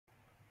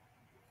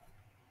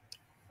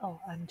Oh,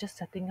 I'm just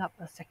setting up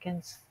a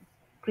second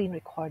screen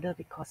recorder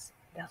because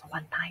there was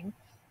one time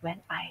when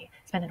I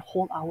spent a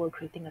whole hour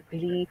creating a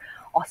really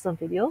awesome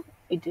video.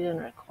 It didn't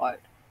record.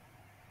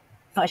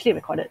 No, actually it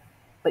recorded,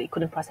 but it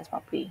couldn't process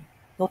properly.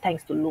 No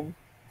thanks to Loom.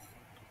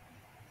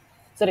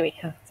 So anyway,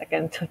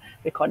 second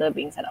recorder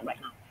being set up right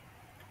now.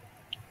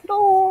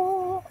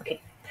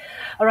 Okay.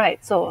 All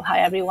right. So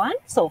hi everyone.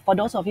 So for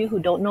those of you who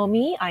don't know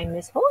me, I'm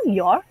Miss Ho,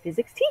 your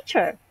physics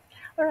teacher.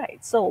 All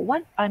right. So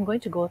what I'm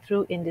going to go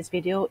through in this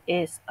video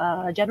is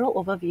a general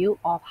overview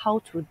of how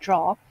to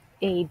draw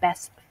a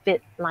best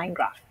fit line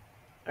graph.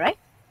 All right.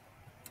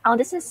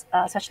 This is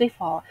especially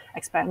for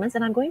experiments,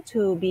 and I'm going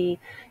to be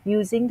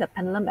using the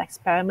pendulum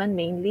experiment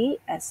mainly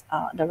as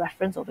the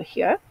reference over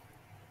here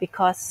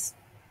because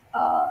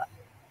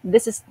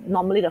this is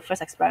normally the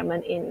first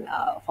experiment in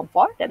Form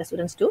 4 that the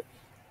students do.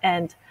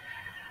 And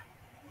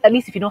at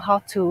least if you know how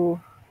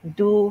to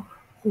draw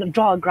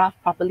a graph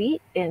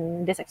properly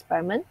in this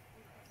experiment,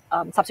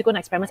 subsequent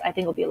experiments I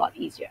think will be a lot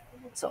easier.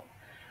 So,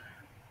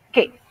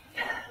 okay,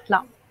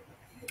 now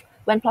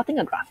when plotting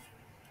a graph,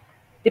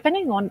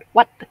 depending on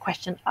what the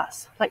question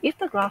asks, like if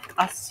the graph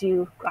asks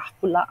you graph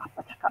pula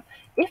apa cakap,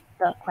 if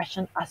the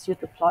question asks you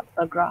to plot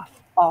a graph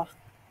of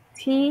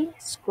t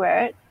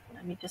squared,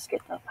 let me just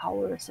get the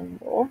power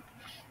symbol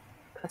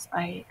because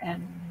I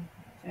am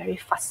very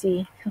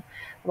fussy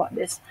about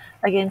this,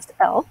 against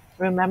L,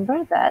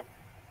 remember that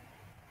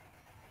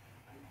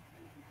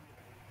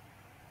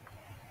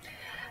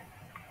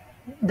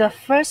the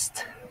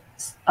first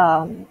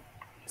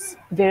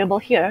variable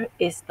here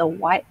is the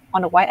y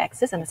on the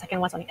y-axis and the second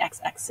one's on the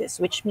x-axis,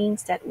 which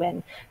means that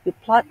when you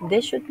plot,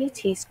 this should be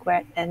t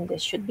squared and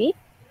this should be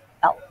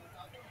L.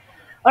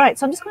 All right,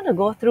 so I'm just going to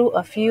go through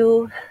a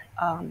few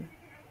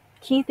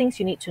key things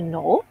you need to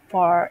know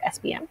for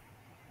SPM.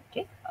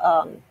 Okay,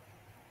 I'll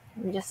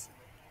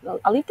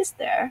leave this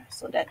there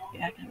so that you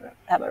can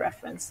have a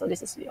reference. So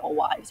this is your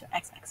y, this is your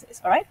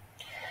x-axis. All right.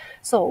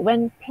 So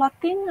when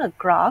plotting a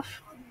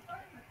graph,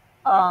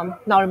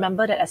 now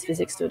remember that as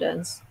physics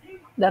students,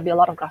 there'll be a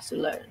lot of graphs to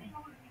learn.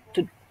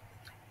 To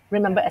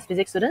remember, as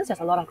physics students, there's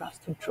a lot of graphs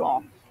to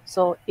draw.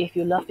 So if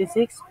you love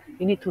physics,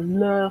 you need to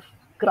love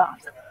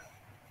graphs.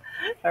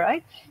 All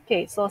right.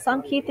 Okay. So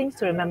some key things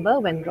to remember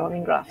when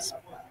drawing graphs.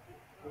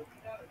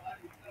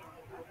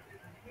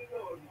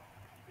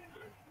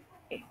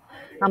 Okay.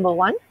 Number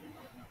one,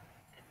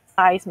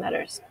 size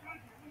matters.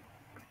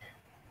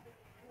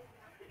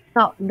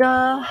 Now,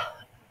 the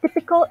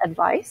typical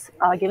advice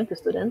given to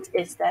students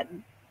is that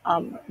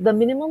the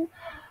minimum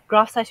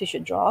graph size you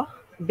should draw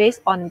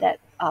based on that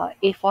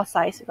A4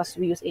 size, because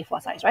we use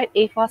A4 size, right?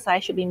 A4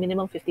 size should be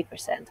minimum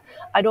 50%.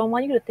 I don't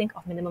want you to think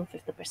of minimum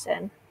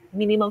 50%,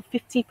 minimum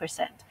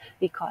 50%,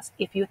 because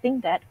if you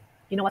think that,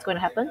 you know what's going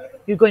to happen?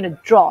 You're going to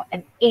draw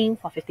and aim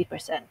for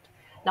 50%.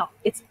 Now,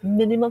 it's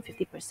minimum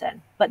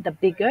 50%, but the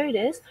bigger it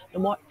is, the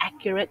more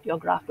accurate your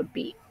graph would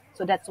be.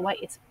 So that's why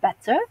it's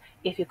better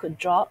if you could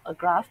draw a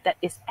graph that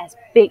is as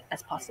big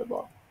as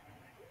possible.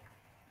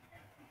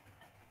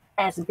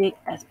 As big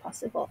as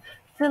possible.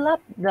 Fill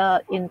up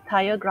the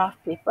entire graph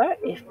paper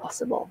if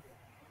possible.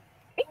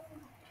 Okay?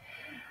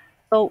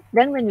 So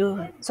then when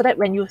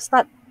you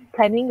start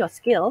planning your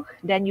scale,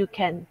 then you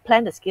can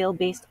plan the scale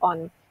based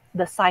on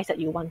the size that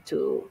you want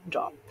to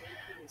draw.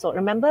 So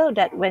remember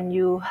that when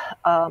you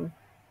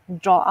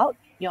draw out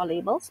your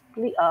labels,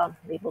 when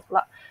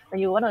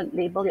you want to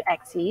label your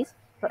axes,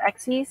 so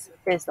axes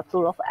is the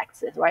plural for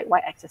axis, right?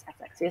 Y-axis,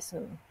 x-axis,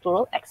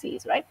 plural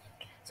axes, right?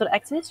 So the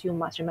axis you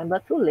must remember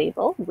to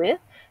label with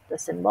the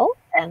symbol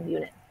and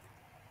unit.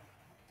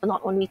 So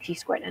not only t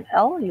squared and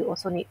L, you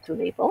also need to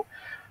label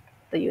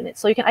the unit.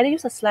 So you can either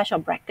use a slash or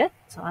bracket.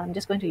 So I'm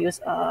just going to use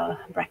a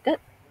bracket,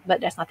 but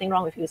there's nothing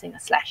wrong with using a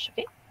slash,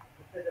 okay?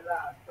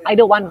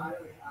 Either one,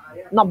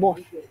 not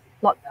both,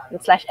 not the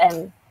slash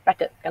and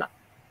bracket, cannot.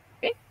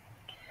 Okay.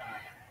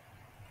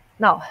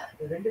 Now,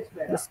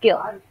 the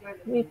scale.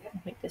 Let me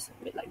make this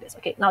a bit like this.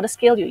 Okay, now the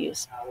scale you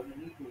use.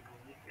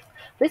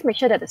 Please make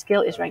sure that the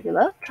scale is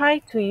regular. Try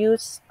to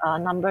use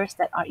numbers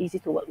that are easy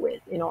to work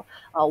with.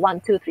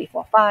 1, 2, 3,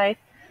 4, 5,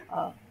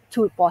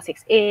 2, 4,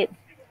 6, 8,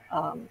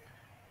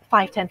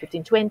 5, 10,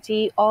 15,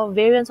 20, or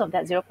variants of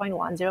that 0.1,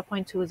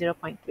 0.2,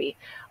 0.3.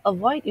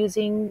 Avoid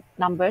using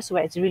numbers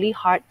where it's really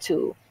hard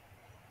to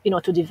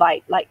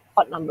divide, like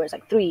odd numbers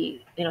like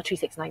 3, 3,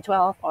 6, 9,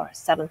 12, or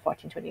 7,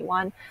 14,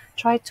 21.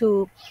 Try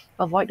to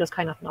avoid those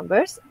kind of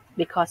numbers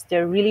because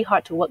they're really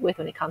hard to work with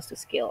when it comes to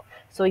scale.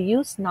 So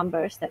use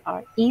numbers that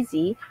are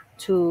easy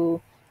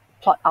to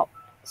plot out.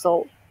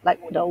 So like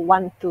the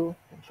 1, 2,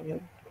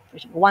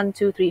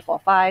 3, 4,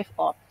 5,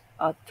 or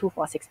 2,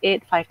 4, 6,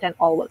 8, 5, 10,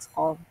 all works.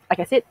 Or like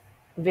I said,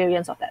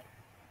 variants of that.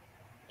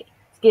 Okay.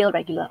 Scale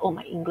regular. Oh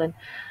my England.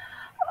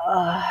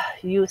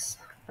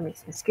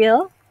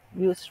 Scale,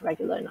 use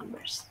regular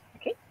numbers.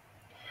 Okay.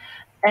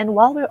 And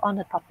while we're on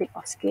the topic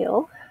of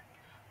scale,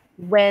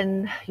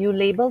 when you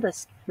label the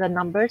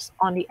numbers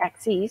on the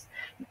axes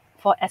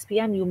for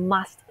SPM, you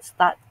must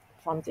start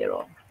from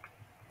 0.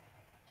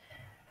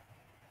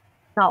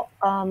 Now,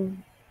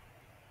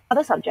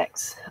 other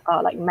subjects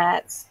like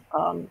maths,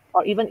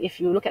 or even if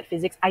you look at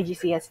physics,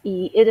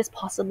 IGCSE, it is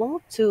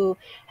possible to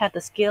have the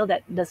scale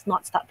that does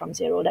not start from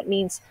zero. That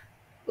means,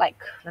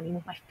 like, let me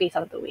move my face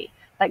out of the way.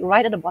 Like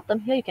right at the bottom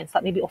here, you can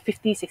start maybe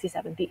 50, 60,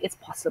 70. It's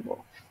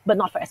possible, but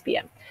not for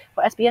SPM.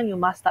 For SPM, you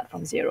must start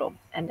from zero.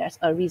 And there's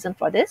a reason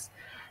for this.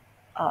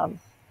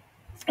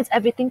 It's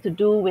everything to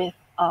do with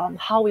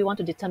how we want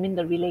to determine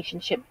the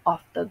relationship of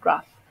the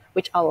graph,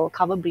 which I will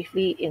cover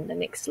briefly in the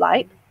next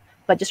slide.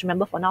 But just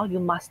remember, for now, you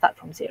must start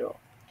from zero.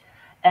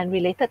 And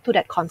related to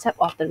that concept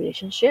of the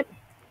relationship,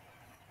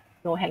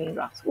 no hanging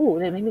graphs. Ooh,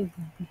 they made me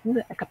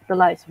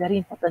capitalize. Very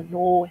important.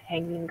 No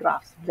hanging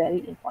graphs.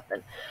 Very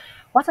important.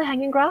 What's a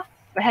hanging graph?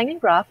 A hanging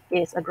graph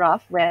is a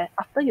graph where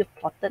after you've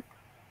plotted,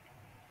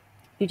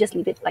 you just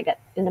leave it like that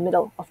in the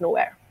middle of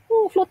nowhere.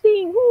 Ooh,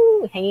 floating,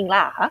 ooh, hanging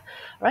lah, huh?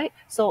 Right?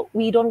 So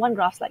we don't want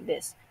graphs like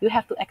this. You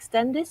have to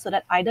extend this so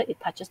that either it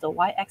touches the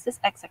y-axis,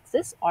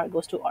 x-axis, or it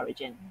goes to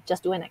origin.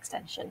 Just do an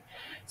extension.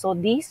 So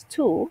these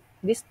two,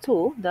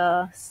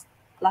 the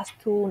last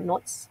two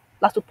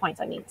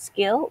points,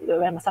 scale,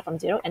 where I must start from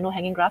zero, and no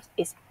hanging graphs,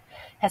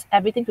 has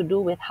everything to do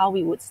with how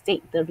we would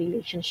state the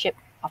relationship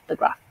of the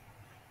graph.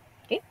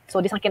 Okay,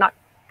 so this one cannot,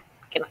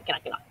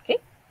 okay?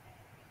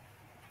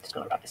 Just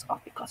gonna rub this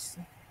off because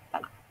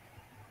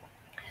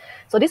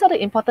so these are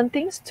the important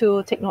things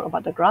to take note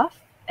about the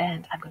graph,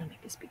 and I'm gonna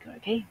make this bigger,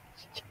 okay?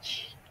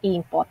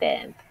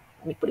 Important.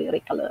 Let me put it in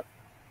red color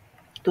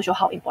to show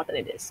how important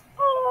it is.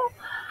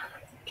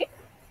 Okay,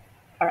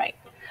 all right.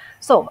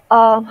 So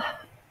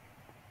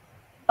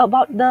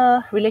about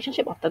the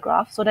relationship of the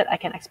graph, so that I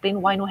can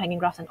explain why no hanging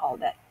graphs and all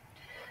that.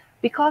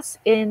 Because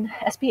in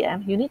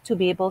SPM, you need to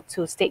be able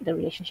to state the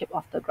relationship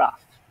of the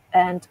graph.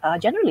 And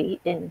generally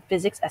in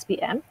physics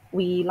SPM,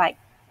 we like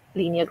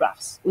linear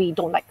graphs. We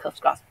don't like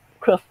curved graphs,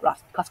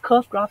 because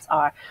curved graphs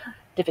are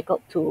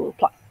difficult to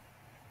plot.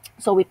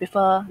 So we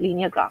prefer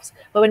linear graphs.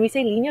 But when we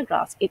say linear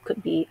graphs, it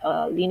could be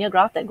a linear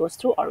graph that goes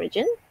through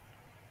origin,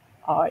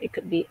 or it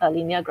could be a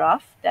linear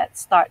graph that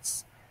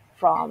starts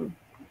from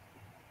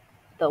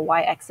the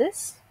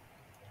y-axis,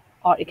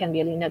 or it can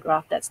be a linear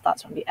graph that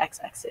starts from the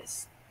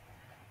x-axis.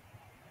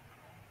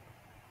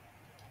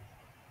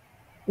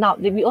 Now,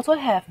 we also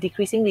have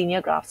decreasing linear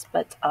graphs,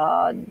 but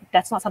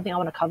that's not something I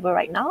want to cover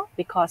right now,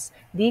 because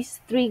these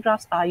three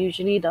graphs are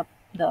usually the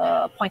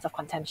points of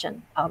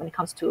contention when it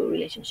comes to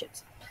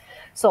relationships.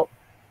 So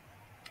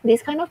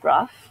this kind of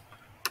graph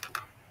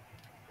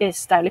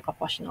is directly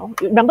proportional.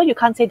 Remember, you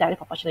can't say directly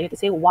proportional. You have to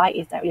say y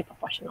is directly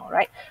proportional,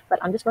 right? But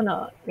I'm just going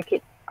to make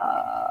it,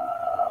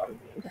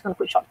 just going to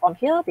put short form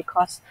here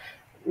because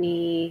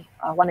we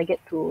want to get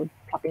to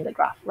plotting the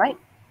graph, right?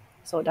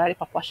 So directly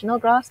proportional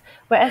graphs,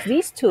 whereas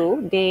these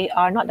two, they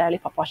are not directly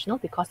proportional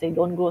because they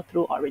don't go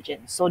through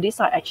origin. So these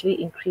are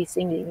actually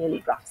increasing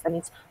linearly graphs. That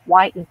means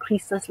y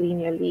increases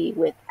linearly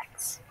with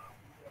x.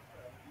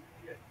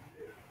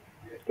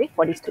 Okay,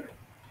 for these two.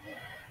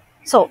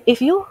 So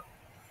if you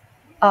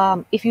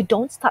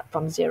don't start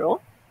from zero,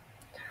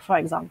 for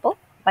example,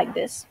 like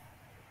this,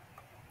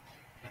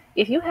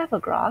 if you have a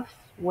graph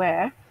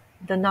where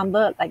the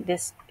number like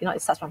this,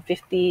 it starts from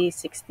 50,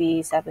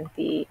 60,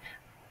 70,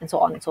 and so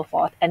on and so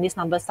forth. And this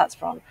number starts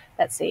from,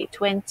 let's say,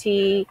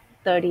 20,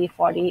 30,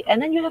 40,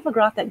 and then you have a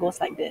graph that goes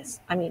like this.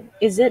 I mean,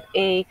 is it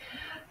a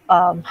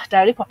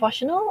directly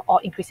proportional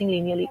or increasing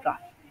linearly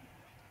graph?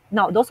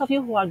 Now, those of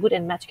you who are good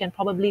in math, you can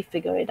probably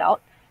figure it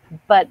out,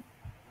 but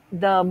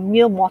the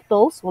mere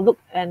mortals will look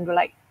and be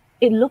like,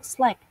 it looks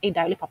like a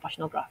directly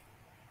proportional graph,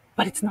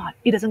 but it's not.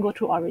 It doesn't go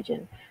through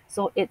origin.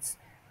 So it's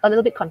a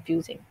little bit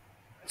confusing.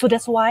 So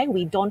that's why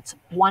we don't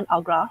want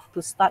our graph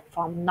to start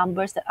from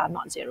numbers that are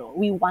not zero.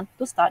 We want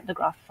to start the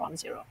graph from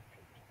zero.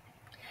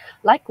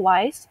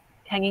 Likewise,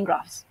 hanging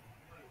graphs.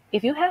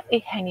 If you have a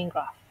hanging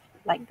graph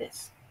like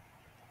this,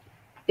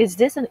 is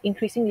this an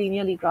increasing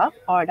linearly graph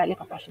or a directly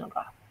proportional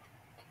graph?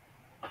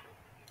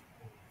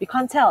 You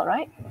can't tell,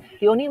 right?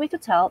 The only way to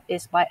tell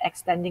is by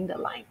extending the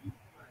line.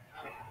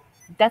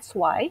 That's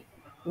why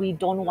we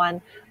don't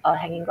want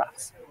hanging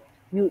graphs.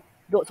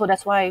 So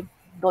that's why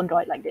don't draw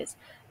it like this.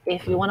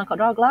 If you want to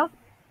draw a graph,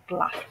 if you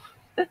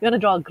want to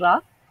draw a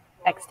graph,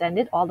 extend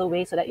it all the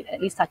way so that it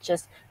at least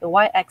touches the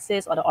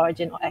y-axis or the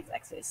origin or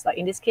x-axis. Like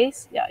in this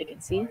case, yeah, you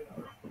can see,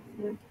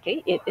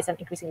 okay, it is an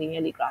increasing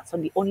linearly graph. So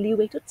the only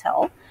way to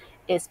tell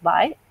is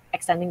by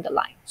extending the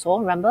line. So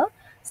remember,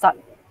 start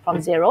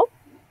from zero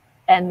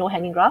and no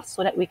hanging graphs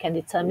so that we can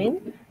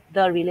determine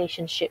the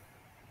relationship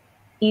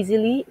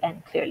easily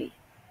and clearly.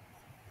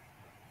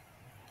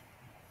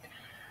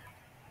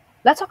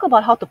 Let's talk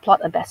about how to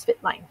plot a best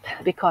fit line,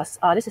 because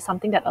this is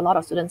something that a lot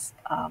of students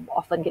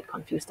often get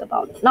confused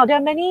about. Now, there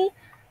are many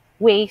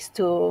ways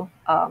to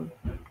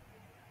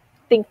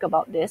think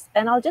about this,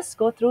 and I'll just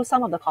go through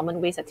some of the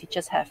common ways that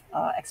teachers have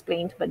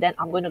explained, but then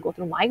I'm going to go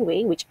through my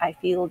way, which I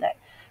feel that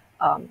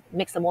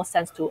makes the most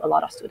sense to a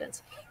lot of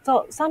students.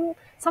 So some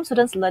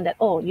students learn that,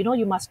 oh,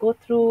 you must go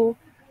through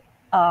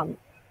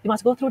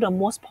the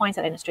most points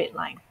in a straight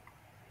line.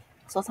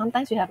 So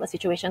sometimes you have a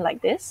situation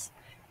like this.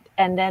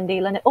 and then they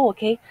learn that, oh,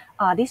 okay,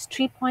 these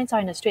 3 points are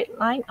in a straight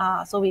line,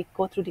 so we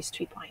go through these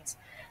 3 points.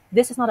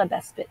 This is not a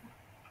best fit.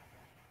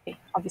 Okay,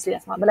 obviously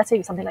that's not, but let's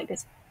say something like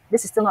this.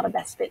 This is still not a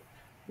best fit.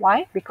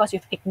 Why? Because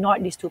you've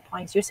ignored these 2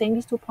 points. You're saying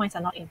these 2 points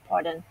are not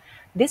important.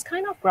 This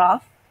kind of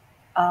graph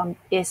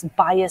is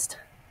biased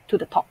to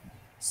the top.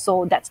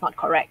 So that's not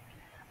correct.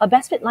 A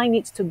best fit line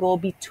needs to go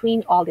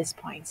between all these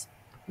points,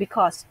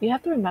 because you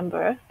have to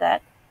remember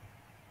that,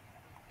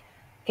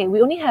 okay,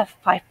 we only have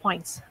 5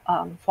 points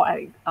for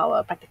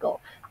our practical,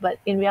 but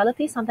in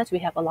reality, sometimes we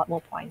have a lot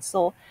more points.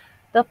 So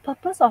the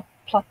purpose of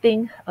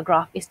plotting a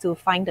graph is to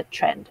find the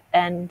trend.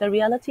 And the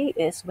reality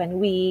is, when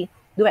we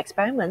do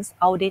experiments,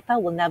 our data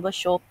will never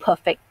show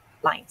perfect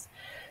lines.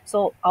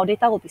 So our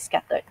data will be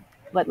scattered.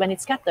 But when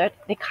it's scattered,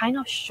 they kind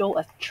of show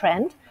a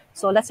trend.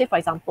 So let's say, for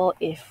example,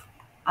 if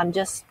I'm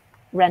just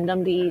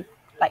randomly,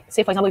 like,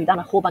 say, for example, we've done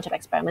a whole bunch of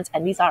experiments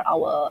and these are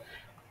our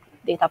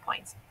data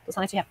points. So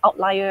sometimes you have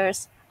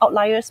outliers.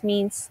 Outliers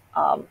means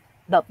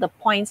the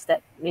points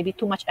that maybe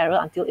too much error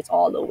until it's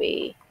all the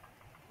way,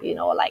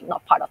 like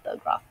not part of the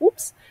graph.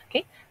 Oops.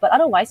 Okay. But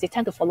otherwise, they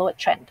tend to follow a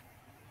trend.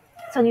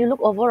 So when you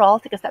look overall,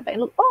 take a step back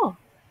and look, oh,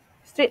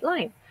 straight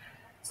line.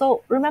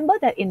 So remember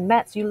that in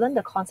maths, you learn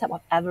the concept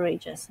of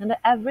averages, and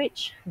the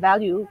average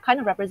value kind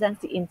of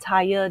represents the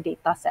entire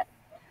data set.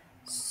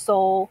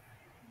 So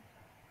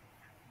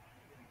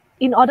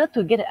in order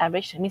to get an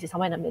average, it means it's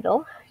somewhere in the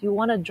middle, you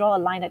want to draw a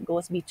line that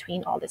goes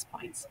between all these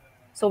points.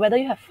 So whether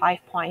you have 5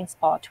 points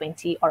or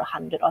 20 or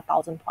 100 or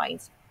 1,000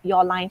 points,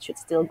 your line should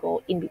still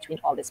go in between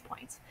all these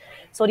points.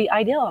 So the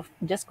idea of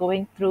just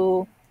going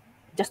through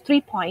just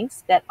 3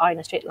 points that are in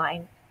a straight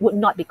line would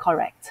not be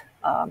correct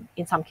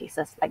in some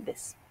cases like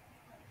this.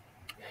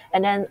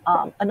 And then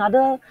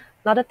another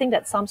thing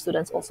that some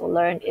students also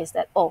learn is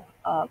that,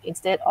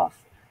 instead of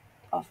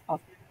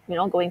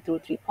going through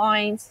 3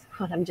 points,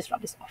 let me just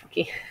rub this off,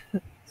 okay?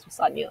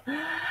 Susahnya.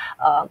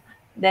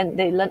 Then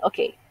they learn,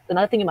 okay,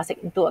 another thing you must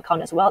take into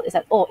account as well is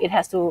that,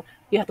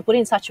 you have to put it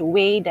in such a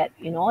way that,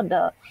 you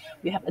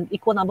have an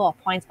equal number of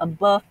points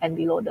above and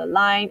below the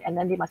line, and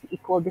then they must be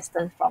equal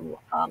distance from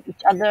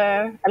each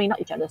other. I mean, not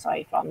each other,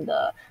 sorry, from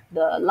the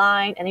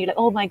line. And you're like,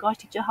 oh my gosh,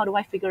 teacher, how do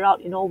I figure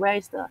out,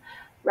 where's the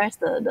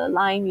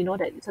line,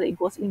 that so that it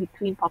goes in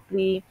between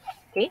properly.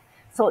 Okay,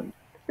 so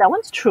that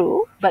one's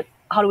true, but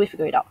how do we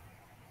figure it out?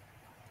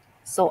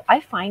 So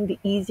I find the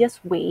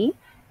easiest way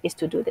is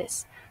to do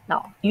this.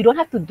 Now, you don't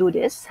have to do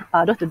this,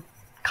 don't have to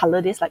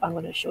color this like I'm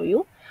going to show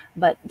you,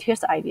 but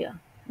here's the idea.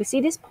 You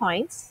see these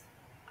points,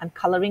 I'm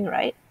coloring,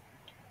 right?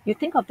 You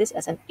think of this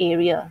as an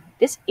area.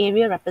 This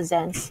area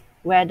represents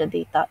where the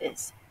data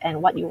is.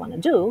 And what you want to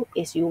do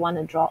is you want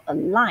to draw a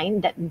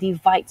line that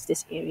divides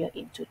this area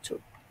into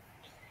 2.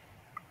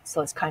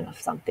 So it's kind of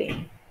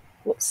something,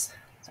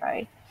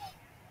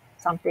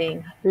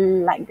 something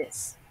like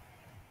this.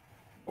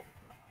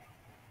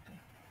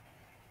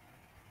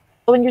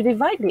 So when you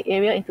divide the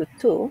area into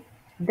 2,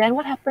 then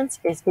what happens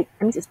is it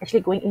means it's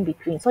actually going in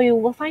between. So you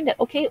will find that,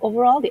 okay,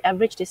 overall the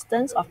average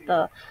distance of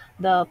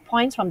the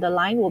points from the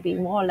line will be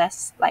more or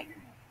less like,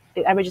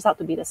 it averages out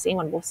to be the same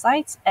on both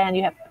sides, and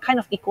you have kind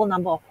of equal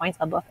number of points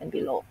above and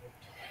below.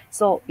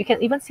 So you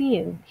can even see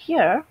in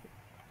here,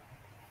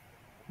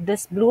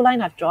 this blue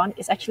line I've drawn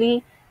is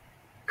actually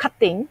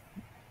cutting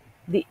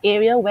the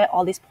area where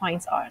all these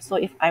points are. So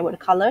if I were to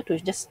color to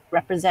just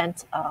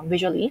represent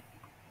visually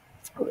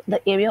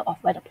the area of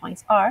where the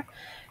points are,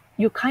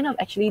 you're kind of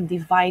actually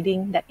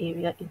dividing that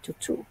area into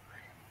 2.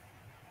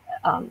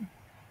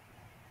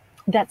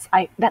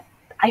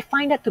 I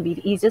find that to be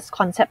the easiest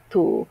concept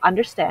to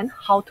understand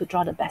how to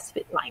draw the best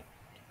fit line,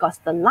 because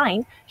the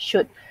line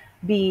should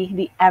be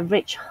the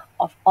average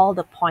of all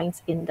the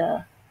points in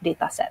the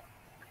data set.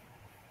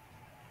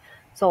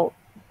 So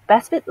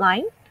best fit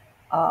line,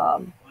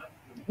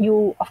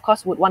 you of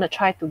course would want to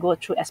try to go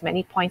through as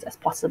many points as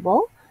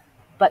possible,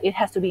 but it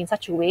has to be in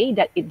such a way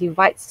that it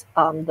divides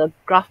the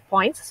graph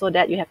points so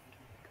that you have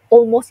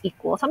almost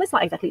equal. Sometimes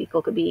not exactly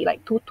equal, could be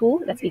like 2,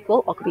 2, that's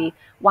equal, or could be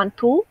 1,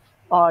 2,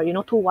 or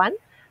 2, 1,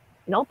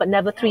 but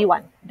never 3,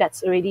 1.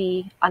 That's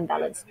already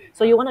unbalanced.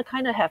 So you want to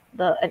kind of have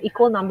an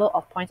equal number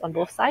of points on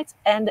both sides,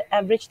 and the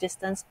average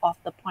distance of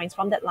the points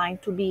from that line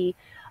to be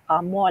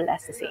more or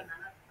less the same.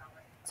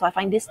 So I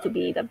find this to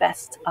be the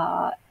best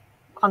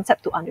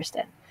concept to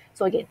understand.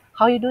 So again,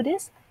 how you do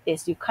this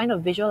is you kind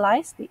of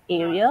visualize the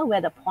area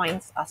where the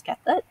points are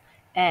scattered,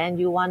 and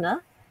you want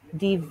to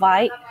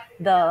divide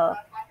the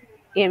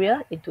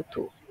area into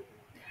 2.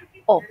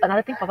 Oh,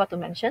 another thing I forgot to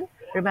mention,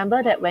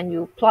 remember that when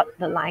you plot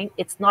the line,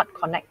 it's not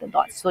connect the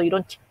dots. So you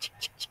don't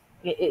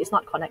it's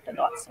not connect the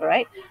dots, all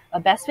right? A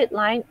best fit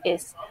line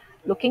is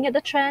looking at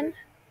the trend,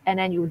 and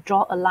then you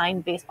draw a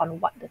line based on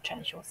what the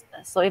trend shows.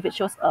 So if it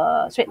shows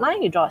a straight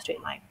line, you draw a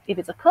straight line. If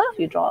it's a curve,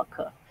 you draw a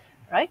curve,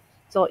 right?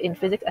 So in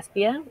physics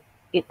SPM,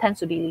 it tends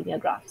to be linear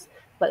graphs.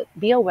 But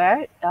be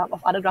aware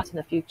of other graphs in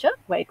the future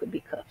where it could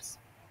be curves.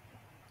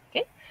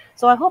 Okay,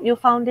 so I hope you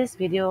found this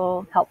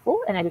video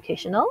helpful and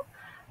educational.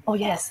 Oh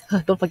yes,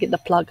 don't forget the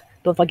plug.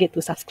 Don't forget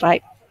to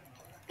subscribe.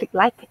 Click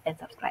like and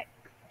subscribe.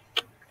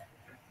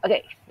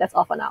 Okay, that's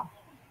all for now.